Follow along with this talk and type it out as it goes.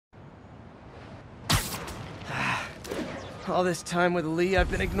All this time with Lee,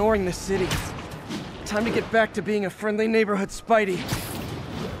 I've been ignoring the city. Time to get back to being a friendly neighborhood Spidey.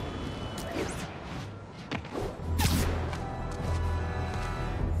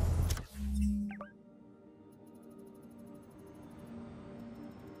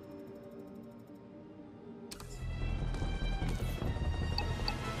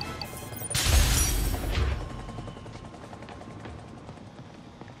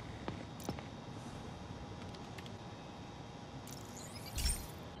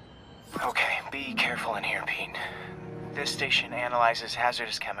 Okay, be careful in here, Pete. This station analyzes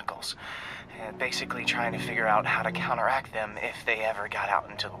hazardous chemicals, basically trying to figure out how to counteract them if they ever got out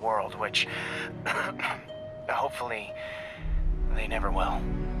into the world, which hopefully they never will.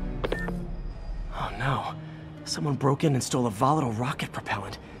 Oh no. Someone broke in and stole a volatile rocket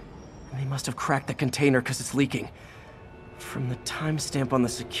propellant. And they must have cracked the container because it's leaking. From the timestamp on the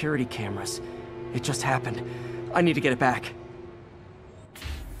security cameras, it just happened. I need to get it back.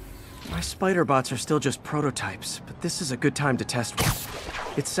 My spider bots are still just prototypes, but this is a good time to test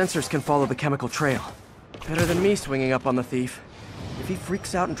one. Its sensors can follow the chemical trail. Better than me swinging up on the thief. If he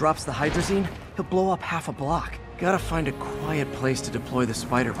freaks out and drops the hydrazine, he'll blow up half a block. Gotta find a quiet place to deploy the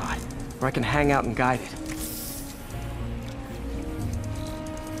spider bot, where I can hang out and guide it.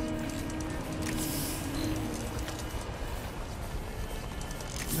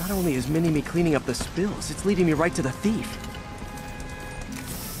 Not only is Mini-Me cleaning up the spills, it's leading me right to the thief.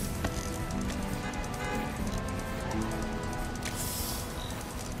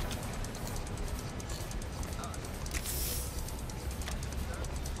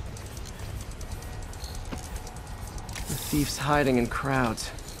 The thief's hiding in crowds.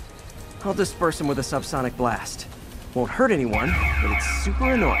 I'll disperse him with a subsonic blast. Won't hurt anyone, but it's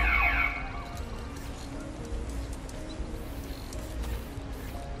super annoying.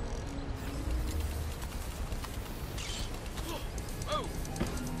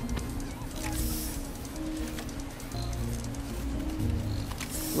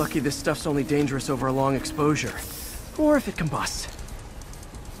 Lucky this stuff's only dangerous over a long exposure. Or if it combusts.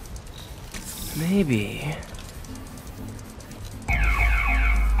 Maybe...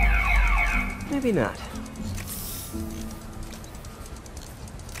 maybe not.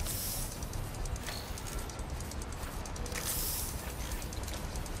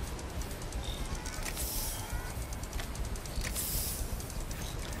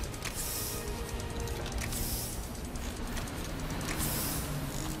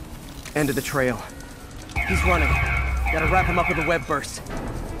 End of the trail. He's running. Gotta wrap him up with a web burst.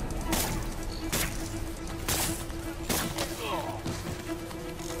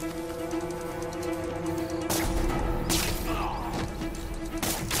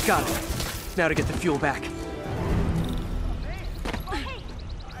 Got it. Now to get the fuel back.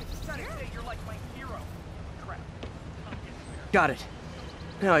 Got it.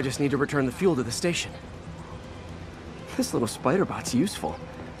 Now I just need to return the fuel to the station. This little spider bot's useful.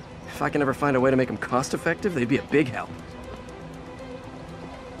 If I can ever find a way to make them cost-effective, they'd be a big help.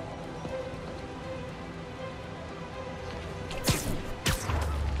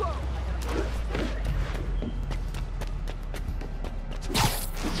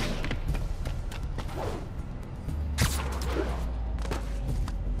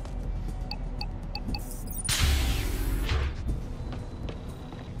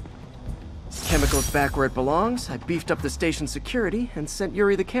 Chemicals back where it belongs, I beefed up the station's security and sent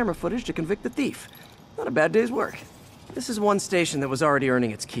Yuri the camera footage to convict the thief. Not a bad day's work. This is one station that was already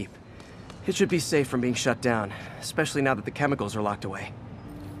earning its keep. It should be safe from being shut down, especially now that the chemicals are locked away.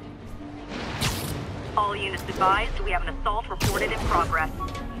 All units advised, we have an assault reported in progress.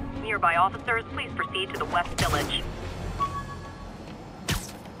 Nearby officers, please proceed to the West Village.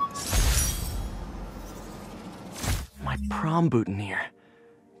 My prom boutonniere.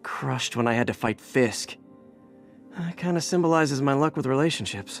 Crushed when I had to fight Fisk. That kind of symbolizes my luck with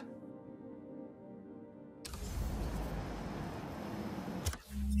relationships.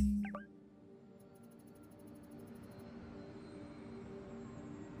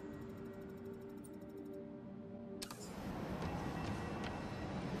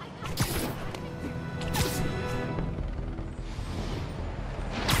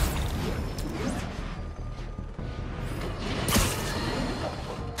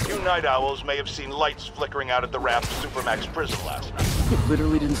 Night owls may have seen lights flickering out at the Raft Supermax prison last night.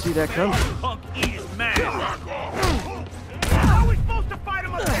 Literally didn't see that coming. Punk eat his man. How are we supposed to fight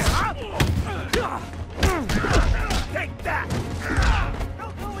him up there, huh? Take that!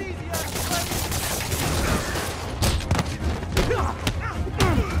 Don't go easy on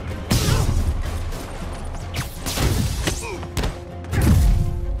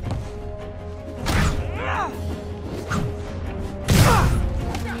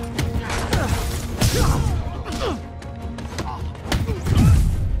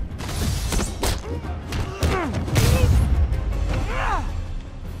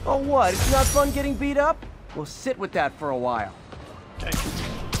Oh what, it's not fun getting beat up? Well, sit with that for a while.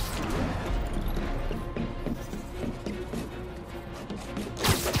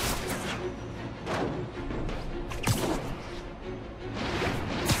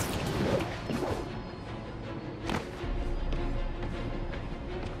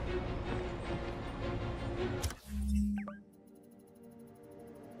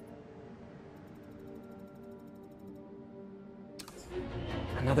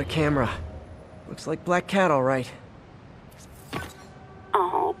 Another camera. Looks like Black Cat, all right.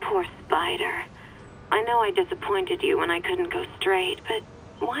 Oh, poor Spider. I know I disappointed you when I couldn't go straight, but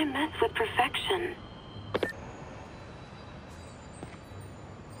why mess with perfection?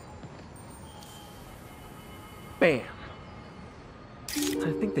 Bam.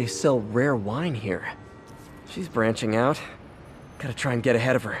 I think they sell rare wine here. She's branching out. Gotta try and get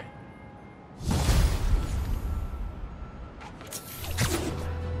ahead of her.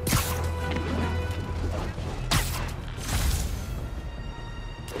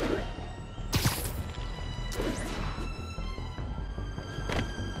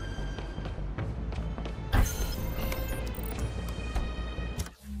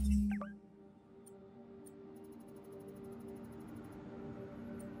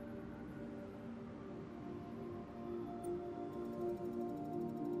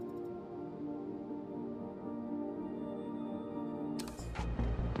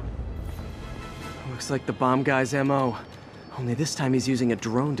 Looks like the bomb guy's MO. Only this time he's using a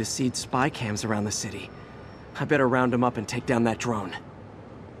drone to seed spy cams around the city. I better round him up and take down that drone.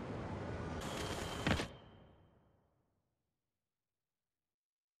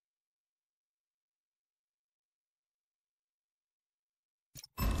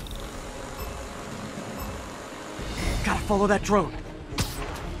 Gotta follow that drone.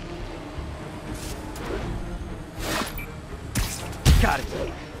 Got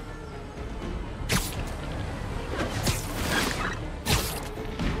it.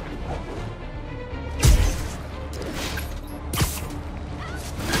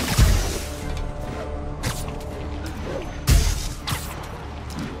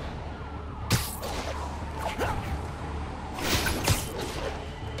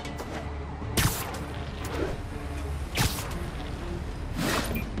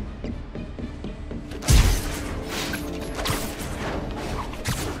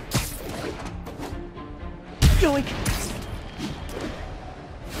 Yoink!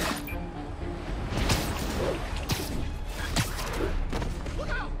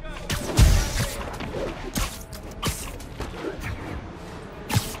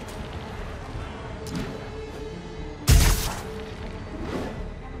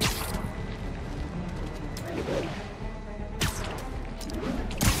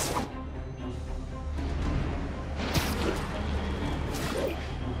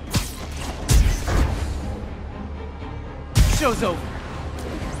 Show's over.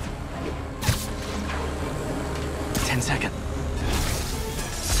 10 seconds.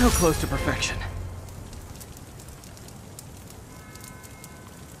 So close to perfection.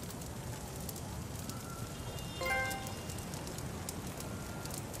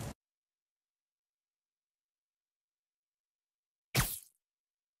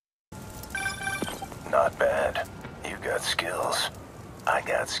 Not bad. You got skills. I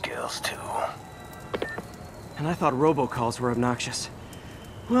got skills too. And I thought robocalls were obnoxious.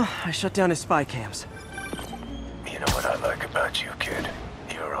 Well, I shut down his spy cams. You know what I like about you, kid?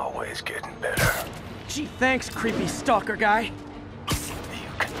 You're always getting better. Gee, thanks, creepy stalker guy.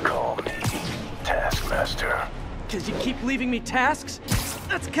 You can call me Taskmaster. 'Cause you keep leaving me tasks?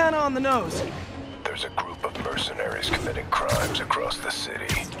 That's kinda on the nose. There's a group of mercenaries committing crimes across the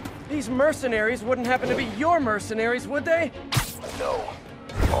city. These mercenaries wouldn't happen to be your mercenaries, would they? No.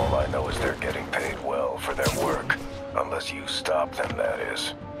 All I know is they're getting paid well for their work. Unless you stop them, that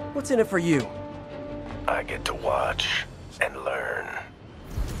is. What's in it for you? I get to watch and learn.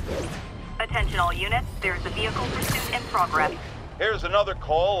 Attention all units, there's a vehicle pursuit in progress. Here's another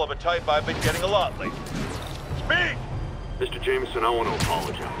call of a type I've been getting a lot lately. Speak! Mr. Jameson, I want to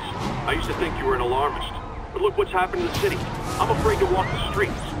apologize. I used to think you were an alarmist. But look what's happened in the city. I'm afraid to walk the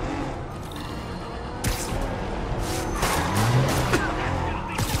streets.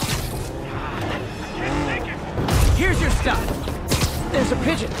 Here's your stuff. There's a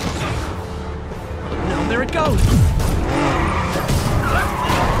pigeon. Now there it goes.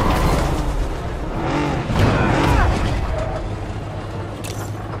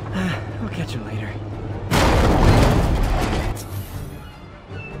 I'll catch him later.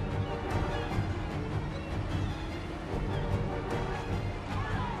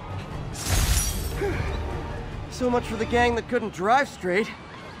 So much for the gang that couldn't drive straight.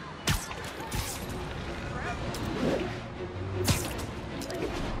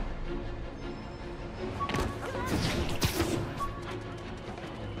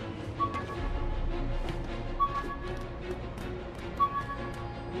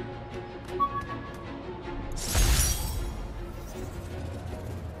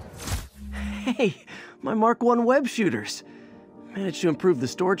 Hey, my Mark I web shooters. Managed to improve the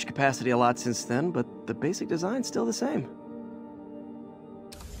storage capacity a lot since then, but the basic design's still the same.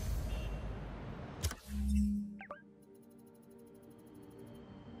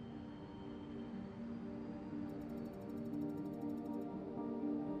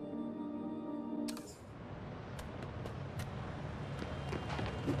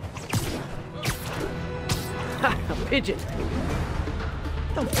 Ha! A pigeon!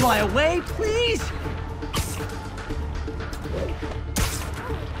 Don't fly away, please!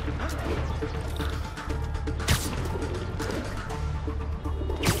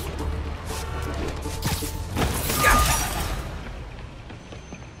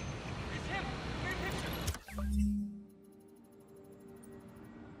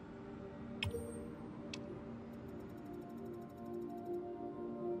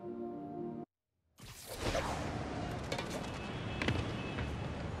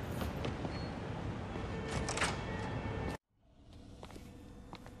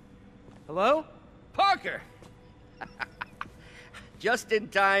 Hello? Parker! Just in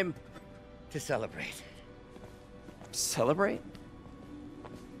time to celebrate. Celebrate?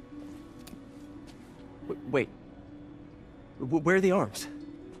 Wait. Where are the arms?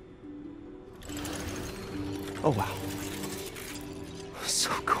 Oh, wow.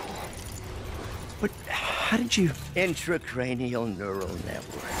 So cool. But how did you... Intracranial neural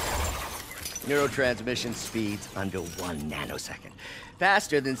network. Neurotransmission speeds under 1 nanosecond.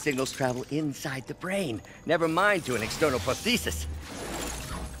 Faster than signals travel inside the brain. Never mind to an external prosthesis.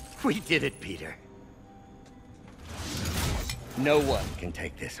 We did it, Peter. No one can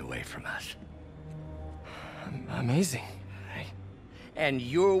take this away from us. Amazing. And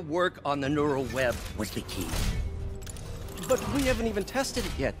your work on the neural web was the key. But we haven't even tested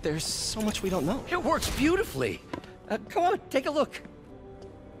it yet. There's so much we don't know. It works beautifully. Come on, take a look.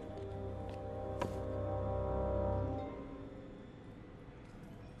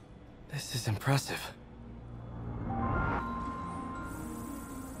 This is impressive.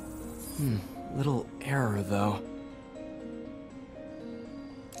 Little error, though.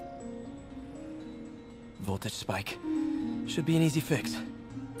 Voltage spike. Should be an easy fix.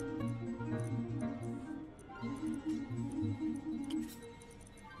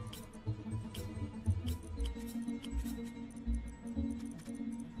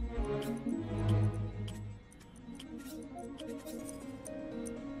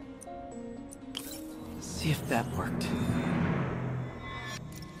 See if that worked.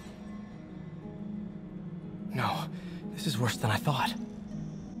 No, this is worse than I thought.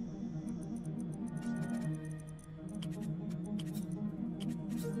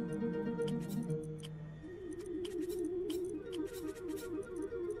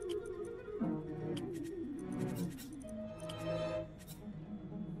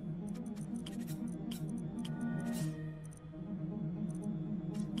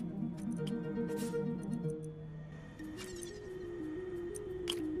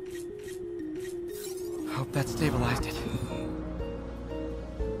 Hope that stabilized it.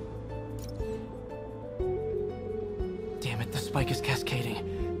 Damn it, the spike is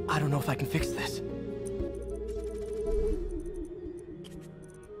cascading. I don't know if I can fix this.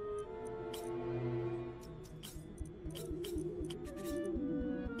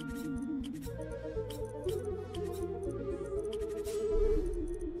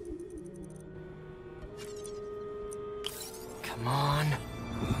 Come on.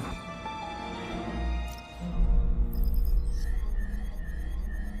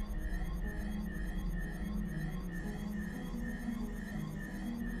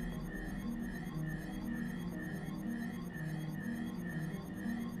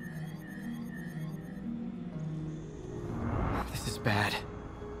 This is bad.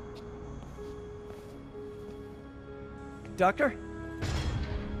 Doctor?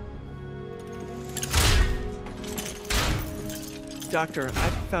 Doctor,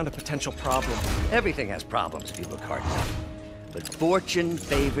 I've found a potential problem. Everything has problems if you look hard enough. But fortune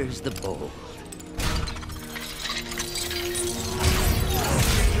favors the bold.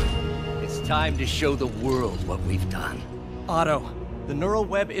 It's time to show the world what we've done. Otto, the neural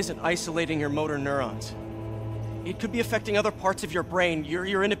web isn't isolating your motor neurons. It could be affecting other parts of your brain,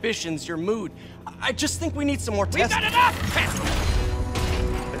 your inhibitions, your mood. I just think we need some more tests. We've got enough!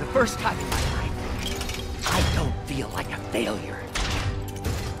 For the first time in my life, I don't feel like a failure.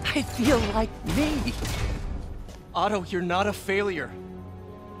 I feel like me. Otto, you're not a failure.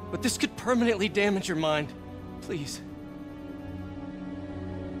 But this could permanently damage your mind. Please.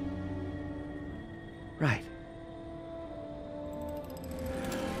 Right.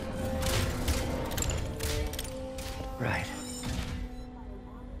 Right.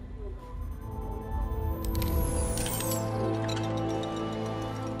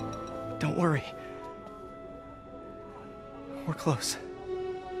 Don't worry. We're close.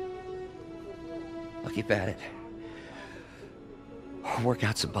 I'll keep at it. I'll work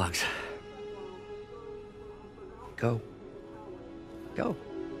out some bugs. Go. Go.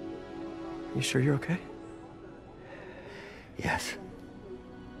 You sure you're okay? Yes.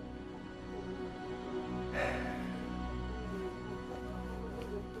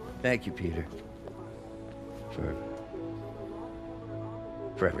 Thank you, Peter.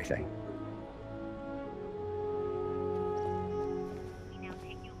 For everything. We now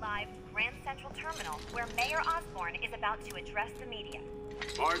take you live to Grand Central Terminal, where Mayor Osborne is about to address the media.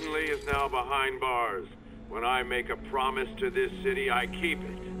 Martin Lee is now behind bars. When I make a promise to this city, I keep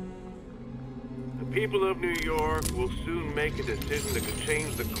it. The people of New York will soon make a decision that could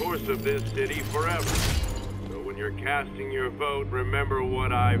change the course of this city forever. So when you're casting your vote, remember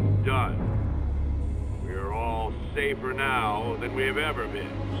what I've done. We're all safer now than we have ever been.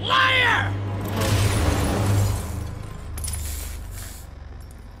 Liar!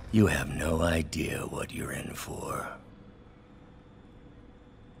 You have no idea what you're in for.